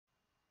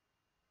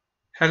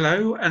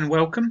Hello and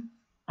welcome.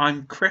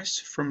 I'm Chris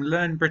from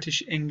Learn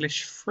British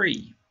English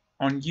Free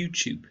on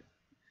YouTube.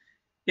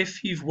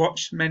 If you've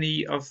watched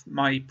many of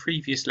my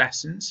previous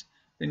lessons,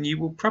 then you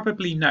will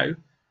probably know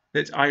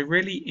that I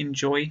really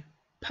enjoy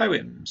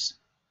poems.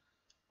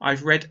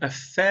 I've read a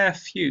fair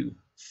few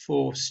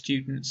for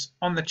students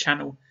on the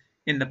channel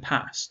in the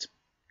past.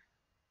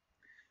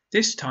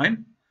 This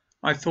time,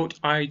 I thought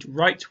I'd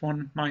write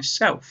one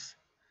myself.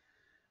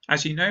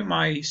 As you know,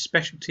 my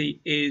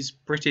specialty is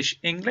British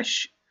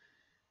English.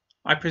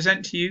 I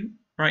present to you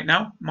right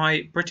now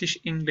my British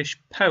English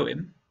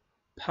poem,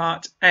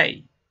 Part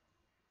A.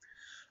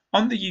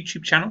 On the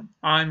YouTube channel,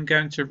 I'm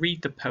going to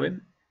read the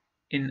poem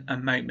in a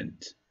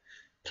moment.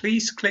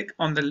 Please click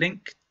on the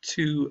link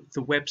to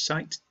the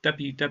website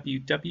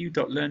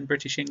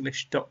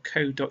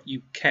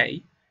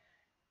www.learnbritishenglish.co.uk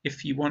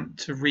if you want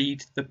to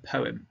read the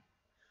poem.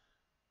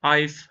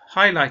 I've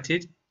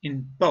highlighted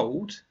in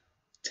bold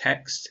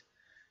text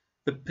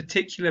the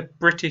particular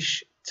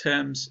British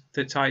terms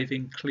that I've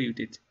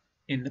included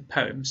in the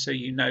poem so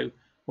you know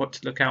what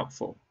to look out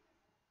for.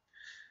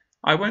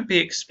 I won't be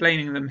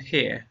explaining them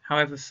here,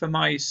 however for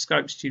my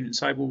Skype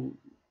students I will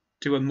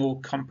do a more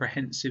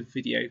comprehensive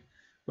video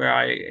where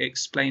I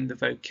explain the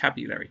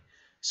vocabulary,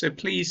 so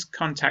please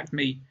contact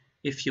me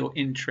if you're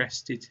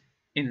interested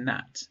in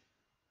that.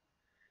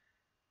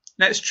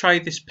 Let's try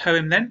this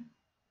poem then.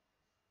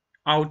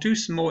 I'll do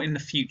some more in the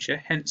future,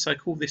 hence I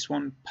call this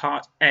one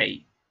Part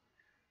A,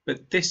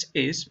 but this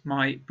is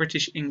my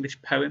British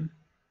English poem,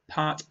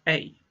 Part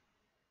A.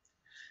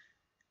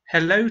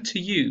 Hello to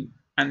you,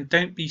 and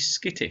don't be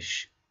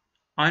skittish.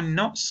 I'm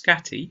not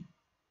scatty,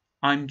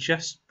 I'm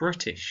just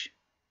British.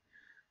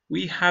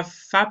 We have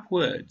fab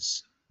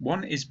words,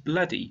 one is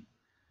bloody,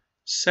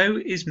 so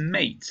is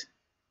mate,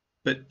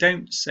 but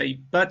don't say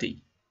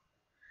buddy.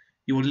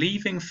 You're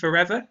leaving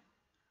forever?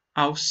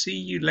 I'll see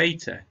you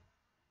later.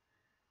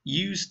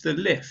 Use the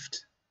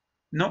lift,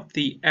 not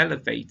the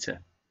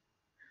elevator.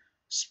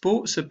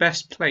 Sports are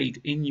best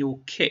played in your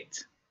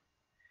kit.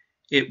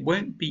 It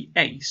won't be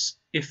ace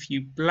if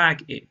you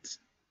blag it.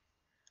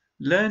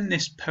 Learn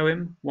this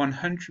poem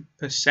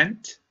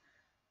 100%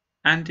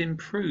 and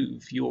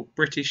improve your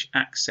British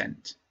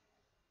accent.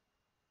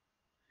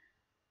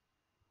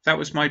 That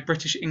was my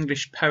British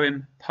English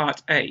poem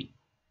Part A.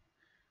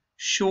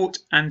 Short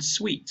and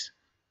sweet,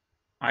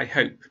 I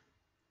hope.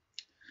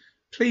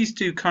 Please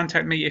do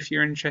contact me if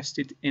you're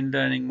interested in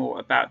learning more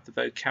about the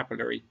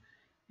vocabulary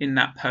in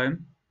that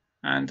poem,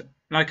 and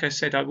like I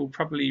said, I will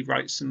probably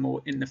write some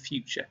more in the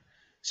future.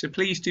 So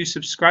please do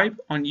subscribe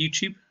on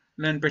YouTube,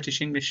 Learn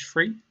British English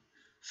Free.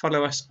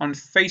 Follow us on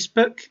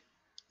Facebook,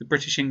 the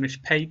British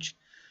English page,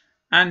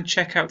 and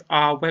check out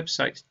our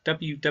website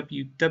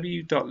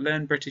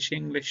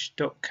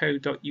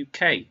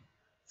www.learnbritishenglish.co.uk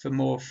for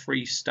more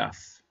free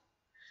stuff.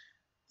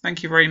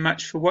 Thank you very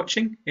much for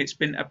watching. It's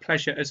been a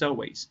pleasure as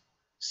always.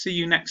 See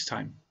you next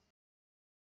time.